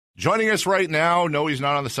Joining us right now, no, he's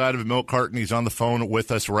not on the side of a milk carton. He's on the phone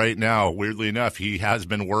with us right now. Weirdly enough, he has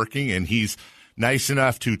been working, and he's nice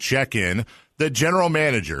enough to check in. The general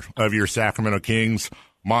manager of your Sacramento Kings,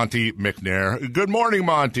 Monte McNair. Good morning,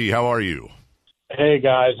 Monte. How are you? Hey,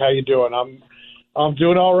 guys. How you doing? I'm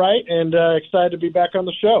doing all right and excited to be back on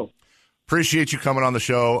the show. Appreciate you coming on the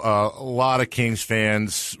show. A lot of Kings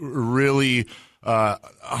fans really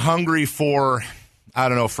hungry for, I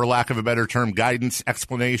don't know, for lack of a better term, guidance,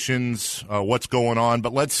 explanations, what's going on.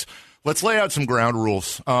 But let's lay out some ground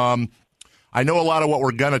rules. I know a lot of what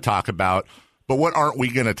we're going to talk about, but what aren't we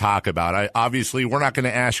going to talk about? Obviously, we're not going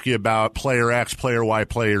to ask you about player X, player Y,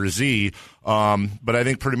 player Z, but I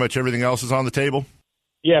think pretty much everything else is on the table.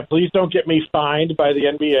 Yeah, please don't get me fined by the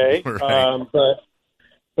NBA. Right.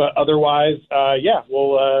 But otherwise,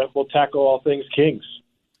 we'll tackle all things Kings.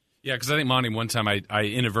 Yeah, because I think, Monty, one time I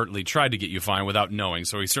inadvertently tried to get you fined without knowing,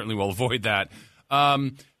 so he certainly will avoid that.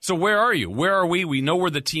 So where are you? Where are we? We know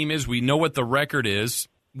where the team is. We know what the record is.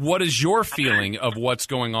 What is your feeling of what's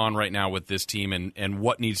going on right now with this team and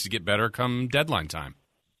what needs to get better come deadline time?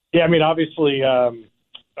 Yeah, I mean, obviously, our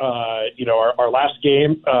last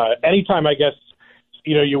game, anytime, I guess,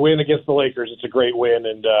 you win against the Lakers, it's a great win,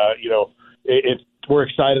 and, we're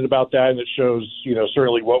excited about that, and it shows,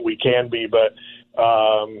 certainly what we can be. But,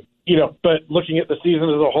 but looking at the season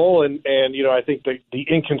as a whole, and I think the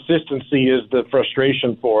inconsistency is the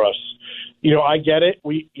frustration for us. I get it.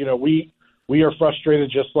 We are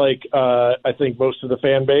frustrated just like I think most of the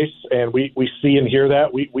fan base, and we see and hear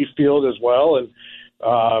that. We feel it as well. And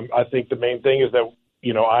I think the main thing is that,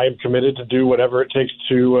 I am committed to do whatever it takes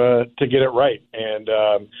to get it right. And,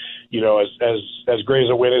 as great as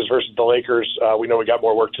a win is versus the Lakers, we know we got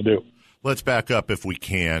more work to do. Let's back up, if we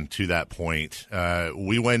can, to that point.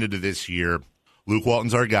 We went into this year. Luke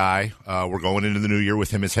Walton's our guy. We're going into the new year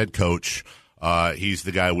with him as head coach. He's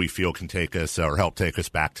the guy we feel can take us or help take us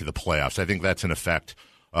back to the playoffs. I think that's in effect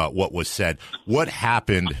what was said. What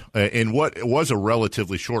happened in what was a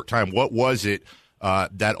relatively short time? What was it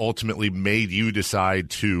that ultimately made you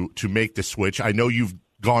decide to make the switch? I know you've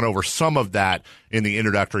gone over some of that in the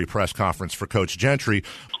introductory press conference for Coach Gentry.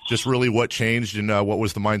 Just really what changed and what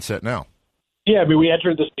was the mindset now? Yeah, I mean, we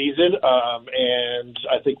entered the season, and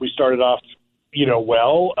I think we started off,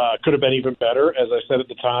 well. Could have been even better, as I said at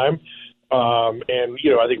the time. And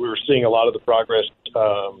I think we were seeing a lot of the progress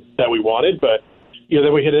that we wanted, but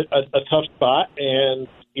then we hit a tough spot, and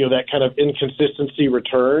that kind of inconsistency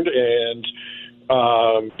returned. And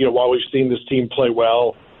while we've seen this team play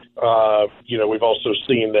well, we've also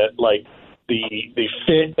seen that like the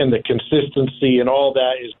fit and the consistency and all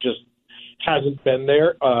that is just hasn't been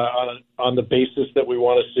there on the basis that we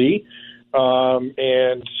want to see.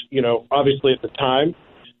 And obviously at the time,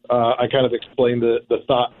 I kind of explained the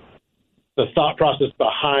thought process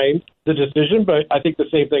behind the decision, but I think the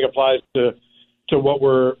same thing applies to what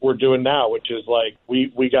we're doing now, which is like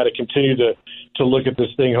we got to continue to look at this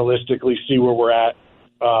thing holistically, see where we're at,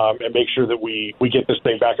 and make sure that we get this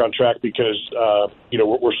thing back on track because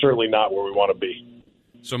we're certainly not where we want to be.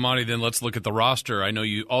 So, Monty, then let's look at the roster. I know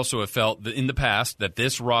you also have felt that in the past that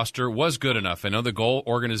this roster was good enough. I know the goal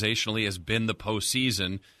organizationally has been the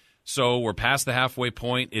postseason. So we're past the halfway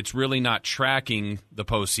point. It's really not tracking the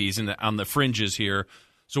postseason on the fringes here.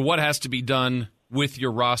 So what has to be done with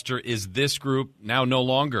your roster? Is this group now no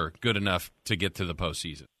longer good enough to get to the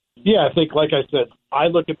postseason? Yeah, I think, like I said, I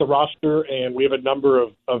look at the roster, and we have a number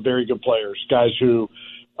of very good players, guys who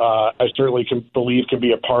I certainly believe can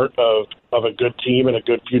be a part of a good team and a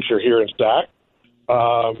good future here in SAC.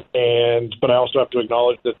 But I also have to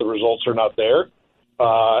acknowledge that the results are not there.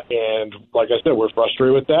 And like I said, we're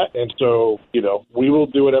frustrated with that. And so, we will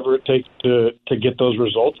do whatever it takes to get those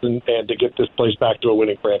results and to get this place back to a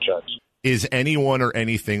winning franchise. Is anyone or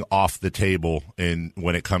anything off the table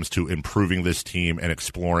when it comes to improving this team and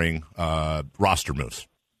exploring roster moves?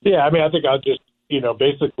 Yeah, I mean, I think I'll just,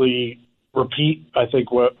 basically repeat, I think,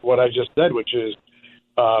 what I just said, which is,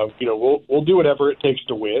 we'll do whatever it takes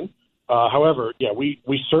to win. However, yeah, we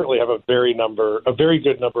certainly have a very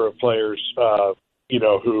good number of players, who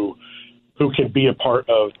can be a part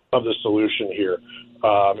of the solution here.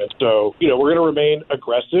 And so, we're going to remain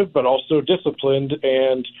aggressive, but also disciplined.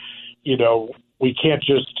 And, we can't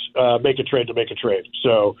just make a trade to make a trade.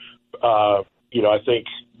 So, I think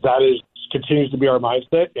that continues to be our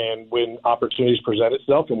mindset. And when opportunities present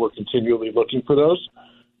itself and we're continually looking for those,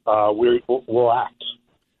 we'll act.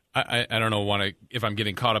 I don't know if I'm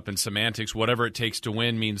getting caught up in semantics. Whatever it takes to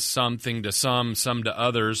win means something to some to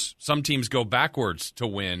others. Some teams go backwards to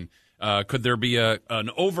win. Could there be an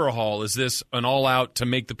overhaul? Is this an all-out to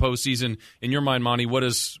make the postseason? In your mind, Monty, what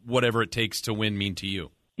does whatever it takes to win mean to you?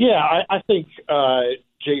 Yeah, I think,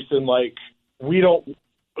 Jason, like,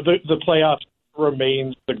 the playoffs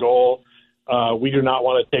remains the goal. We do not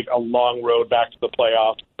want to take a long road back to the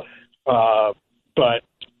playoffs. But,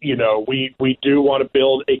 we do want to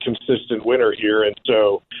build a consistent winner here. And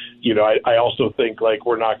so, I also think, like,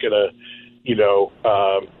 we're not going to,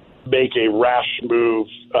 make a rash move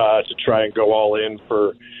to try and go all in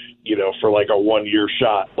for like a 1-year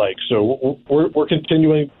shot. Like, so we're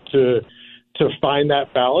continuing to find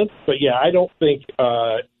that balance. But yeah, I don't think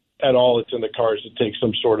at all it's in the cards to take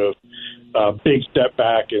some sort of big step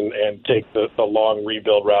back and take the long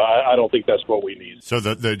rebuild route. I don't think that's what we need. So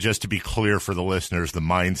just to be clear for the listeners, the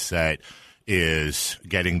mindset is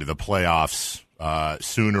getting to the playoffs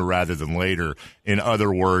sooner rather than later. In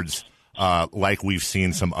other words, like we've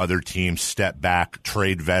seen some other teams step back,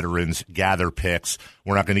 trade veterans, gather picks.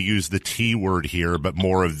 We're not going to use the T word here, but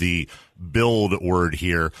more of the build word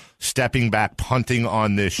here. Stepping back, punting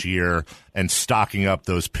on this year, and stocking up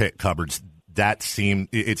those pick cupboards. It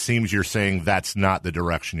seems you're saying that's not the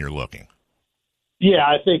direction you're looking. Yeah,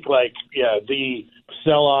 I think the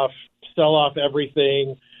sell off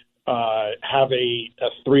everything, have a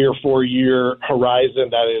 3 or 4 year horizon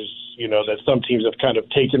that is, that some teams have kind of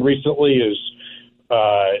taken recently is,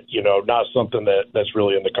 not something that's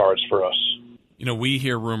really in the cards for us. We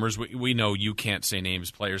hear rumors. We know you can't say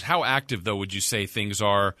names, players. How active, though, would you say things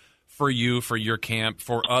are for you, for your camp,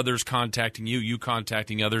 for others contacting you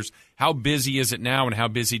contacting others? How busy is it now, and how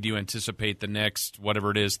busy do you anticipate the next, whatever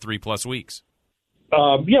it is, 3+ weeks?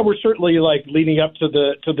 We're certainly leading up to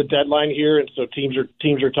the deadline here, and so teams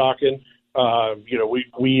are talking.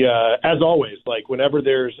 We as always, whenever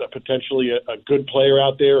there's potentially a good player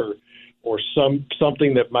out there or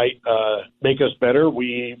something that might make us better,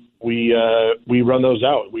 we run those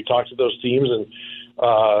out. We talk to those teams and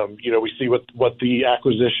we see what the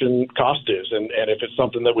acquisition cost is, and if it's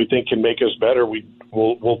something that we think can make us better,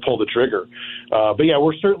 we'll pull the trigger. But yeah,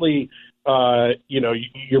 we're certainly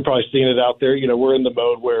you're probably seeing it out there. We're in the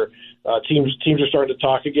mode where teams are starting to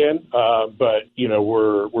talk again, but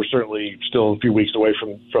we're certainly still a few weeks away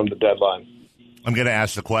from the deadline. I'm going to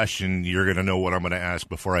ask the question. You're going to know what I'm going to ask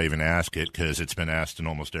before I even ask it, because it's been asked in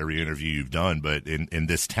almost every interview you've done. But in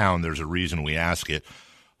this town, there's a reason we ask it.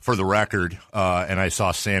 For the record, and I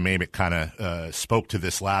saw Sam Amick kind of spoke to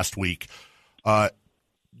this last week,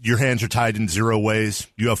 your hands are tied in zero ways.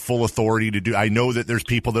 You have full authority to do. I know that there's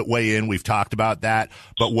people that weigh in. We've talked about that.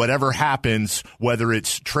 But whatever happens, whether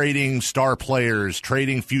it's trading star players,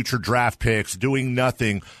 trading future draft picks, doing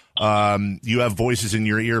nothing, you have voices in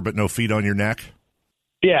your ear but no feet on your neck?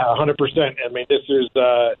 Yeah, 100%. I mean, this is,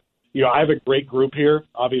 I have a great group here.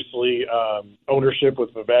 Obviously, ownership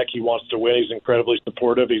with Vivek, he wants to win. He's incredibly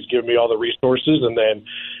supportive. He's given me all the resources. And then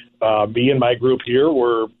me and my group here,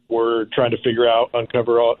 we're trying to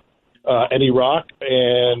uncover any rock,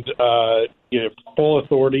 and full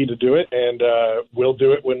authority to do it, and we'll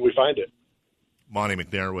do it when we find it. Monte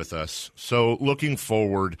McNair with us. So looking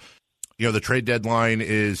forward, the trade deadline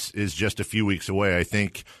is just a few weeks away. I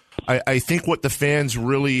think what the fans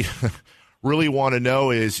really really want to know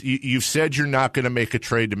is you've said you're not going to make a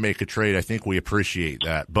trade to make a trade. I think we appreciate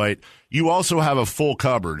that. But you also have a full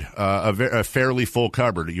cupboard, a fairly full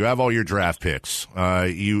cupboard. You have all your draft picks.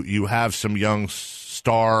 You have some young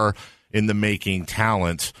star in the making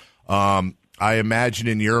talent. I imagine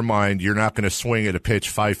in your mind you're not going to swing at a pitch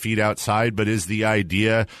 5 feet outside, but is the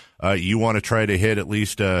idea you want to try to hit at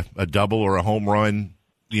least a double or a home run,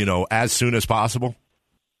 as soon as possible?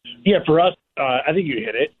 Yeah, for us, I think you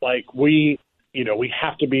hit it. We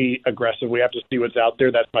have to be aggressive. We have to see what's out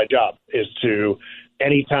there. That's my job, is to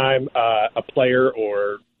anytime a player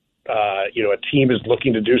or, a team is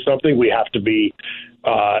looking to do something, we have to be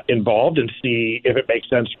involved and see if it makes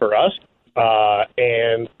sense for us.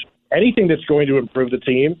 And anything that's going to improve the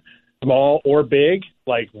team, small or big,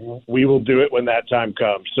 we will do it when that time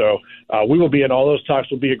comes. So we will be in all those talks.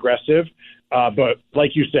 We'll be aggressive. But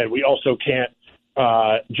like you said, we also can't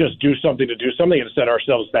just do something to do something and set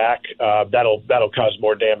ourselves back. That'll cause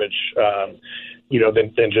more damage,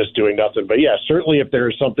 than just doing nothing. But yeah, certainly if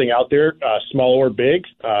there's something out there, small or big,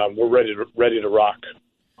 we're ready to rock.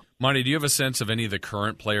 Monte, do you have a sense of any of the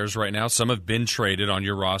current players right now? Some have been traded on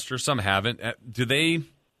your roster, some haven't. Do they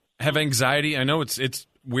have anxiety? I know it's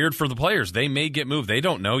weird for the players. They may get moved. They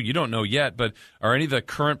don't know. You don't know yet. But are any of the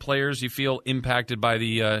current players you feel impacted by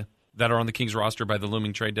the that are on the Kings roster by the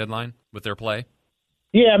looming trade deadline with their play?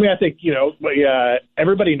 Yeah, I mean, I think,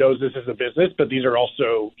 everybody knows this is a business, but these are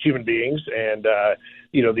also human beings. And,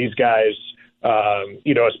 these guys,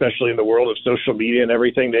 especially in the world of social media and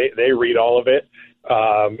everything, they read all of it.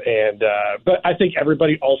 But I think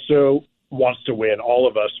everybody also wants to win. All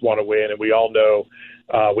of us want to win, and we all know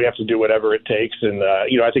we have to do whatever it takes. And,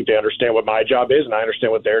 I think they understand what my job is, and I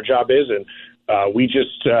understand what their job is. And we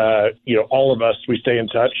just, all of us, we stay in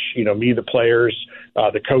touch, me, the players,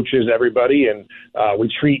 the coaches, everybody. And we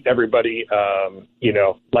treat everybody,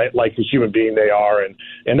 like the human being they are.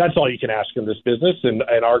 And that's all you can ask in this business. And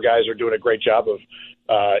our guys are doing a great job of,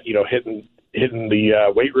 hitting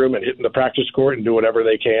the weight room and hitting the practice court and do whatever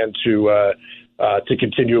they can to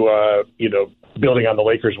continue, building on the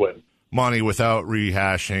Lakers win. Monte, without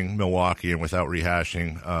rehashing Milwaukee and without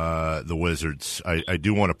rehashing the Wizards, I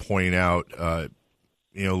do want to point out,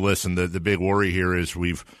 listen, the big worry here is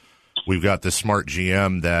we've got this smart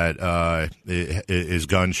GM that is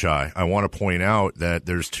gun shy. I want to point out that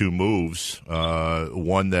there's two moves,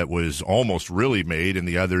 one that was almost really made and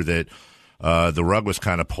the other that the rug was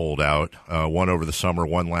kind of pulled out, one over the summer,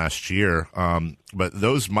 one last year. But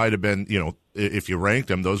those might have been, if you ranked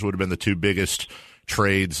them, those would have been the two biggest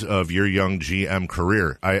trades of your young GM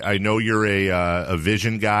career. I know you're a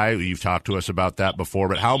vision guy. You've talked to us about that before,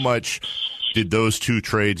 but how much did those two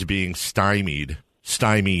trades being stymie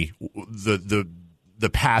the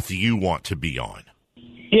path you want to be on?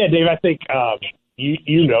 Yeah, Dave, I think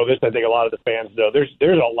you know this. I think a lot of the fans know. There's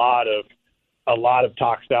a lot of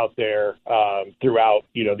talks out there throughout,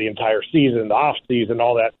 the entire season, the off season,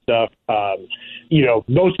 all that stuff.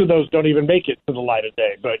 Most of those don't even make it to the light of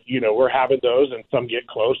day, but, we're having those, and some get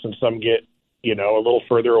close and some get, a little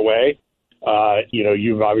further away.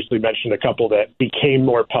 You've obviously mentioned a couple that became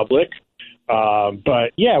more public.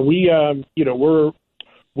 But yeah, we've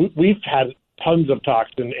had tons of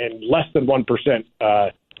talks and less than 1%,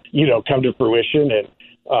 come to fruition. And,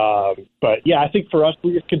 but yeah, I think for us,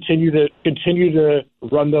 we just continue to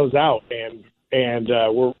run those out, and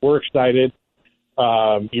we're excited,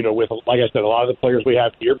 with, like I said, a lot of the players we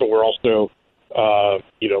have here, but we're also,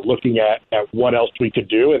 looking at what else we could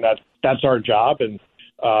do, and that's our job. And,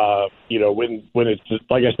 when it's,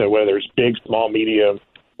 like I said, whether it's big, small, medium,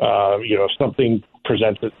 if something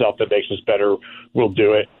presents itself that makes us better, we'll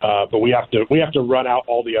do it. But we have to run out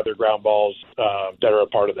all the other ground balls that are a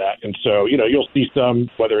part of that. And so, you'll see some,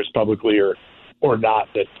 whether it's publicly or not,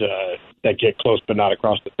 that get close but not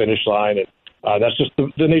across the finish line. And that's just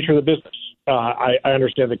the nature of the business. I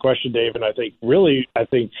understand the question, Dave, and I think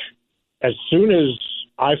as soon as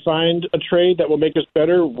I find a trade that will make us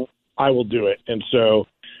better, I will do it. And so,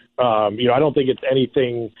 I don't think it's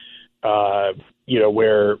anything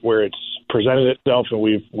where it's presented itself and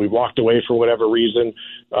we've walked away for whatever reason.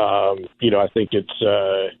 I think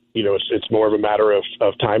it's more of a matter of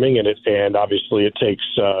timing, and obviously it takes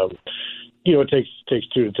two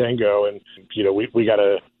to tango, and we got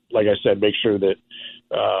to, like I said, make sure that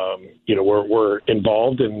we're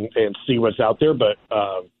involved and see what's out there, but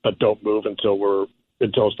don't move until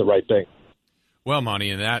it's the right thing. Well,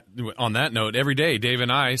 Monte, on that note, every day Dave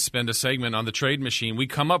and I spend a segment on the trade machine. We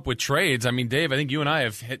come up with trades. I mean, Dave, I think you and I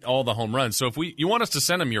have hit all the home runs. So if you want us to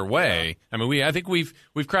send them your way, I think we've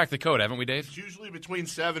cracked the code, haven't we, Dave? It's usually between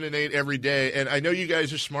 7 and 8 every day. And I know you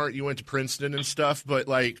guys are smart. You went to Princeton and stuff, but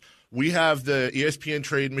we have the ESPN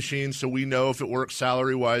trade machine, so we know if it works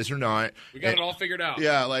salary-wise or not. We got it all figured out.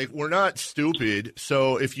 Yeah, we're not stupid.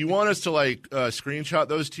 So if you want us to, screenshot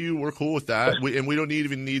those to you, we're cool with that. We don't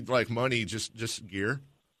even need money, just gear.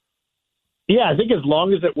 Yeah, I think as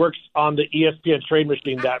long as it works on the ESPN trade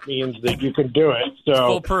machine, that means that you can do it. So it's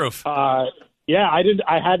foolproof. Yeah, I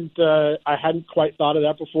hadn't quite thought of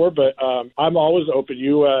that before, but I'm always open.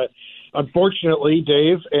 Unfortunately,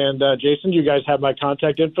 Dave and Jason, you guys have my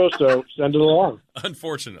contact info, so send it along.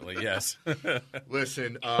 Unfortunately, yes.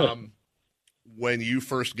 Listen, when you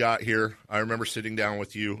first got here, I remember sitting down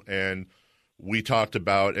with you, and we talked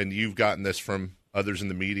about, and you've gotten this from others in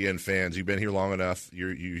the media and fans. You've been here long enough.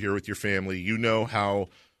 You're here with your family. You know how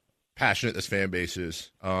passionate this fan base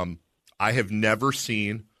is. I have never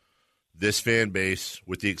seen this fan base,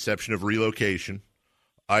 with the exception of relocation,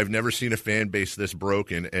 I've never seen a fan base this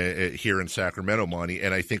broken here in Sacramento, Monte,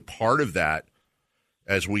 and I think part of that,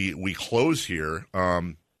 as we close here,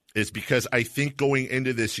 is because I think going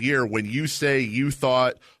into this year, when you say you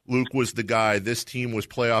thought Luke was the guy, this team was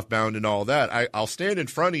playoff bound and all that, I'll stand in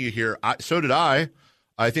front of you here. So did I.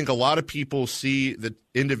 I think a lot of people see the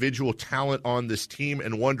individual talent on this team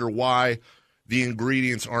and wonder why the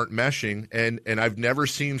ingredients aren't meshing, and I've never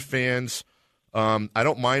seen fans – I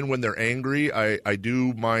don't mind when they're angry. I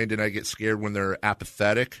do mind, and I get scared when they're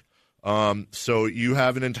apathetic. So you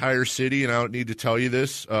have an entire city, and I don't need to tell you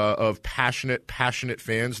this, of passionate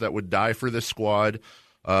fans that would die for this squad,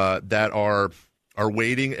 that are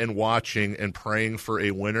waiting and watching and praying for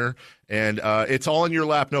a winner. And it's all in your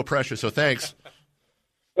lap, no pressure. So thanks.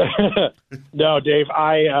 No, Dave,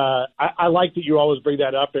 I like that you always bring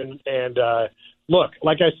that up. And look,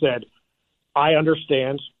 like I said, I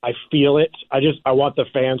understand. I feel it. I want the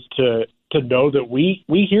fans to know that we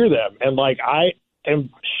hear them. And like, I am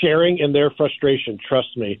sharing in their frustration.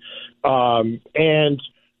 Trust me. And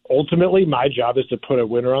ultimately my job is to put a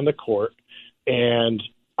winner on the court. And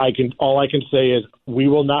all I can say is we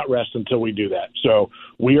will not rest until we do that. So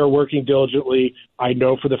we are working diligently. I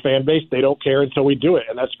know for the fan base, they don't care until we do it.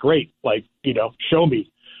 And that's great. Like, show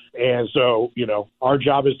me. And so, our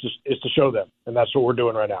job is to show them. And that's what we're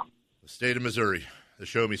doing right now. The state of Missouri, the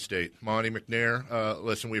show me state. Monte, McNair,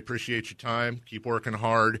 listen, we appreciate your time. Keep working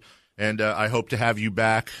hard. And I hope to have you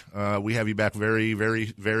back. We have you back very, very,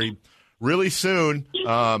 very, really soon.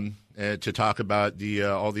 To talk about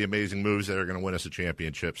all the amazing moves that are going to win us a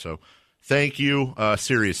championship. So thank you.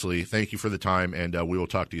 Seriously, thank you for the time, and we will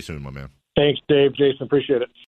talk to you soon, my man. Thanks, Dave. Jason, appreciate it.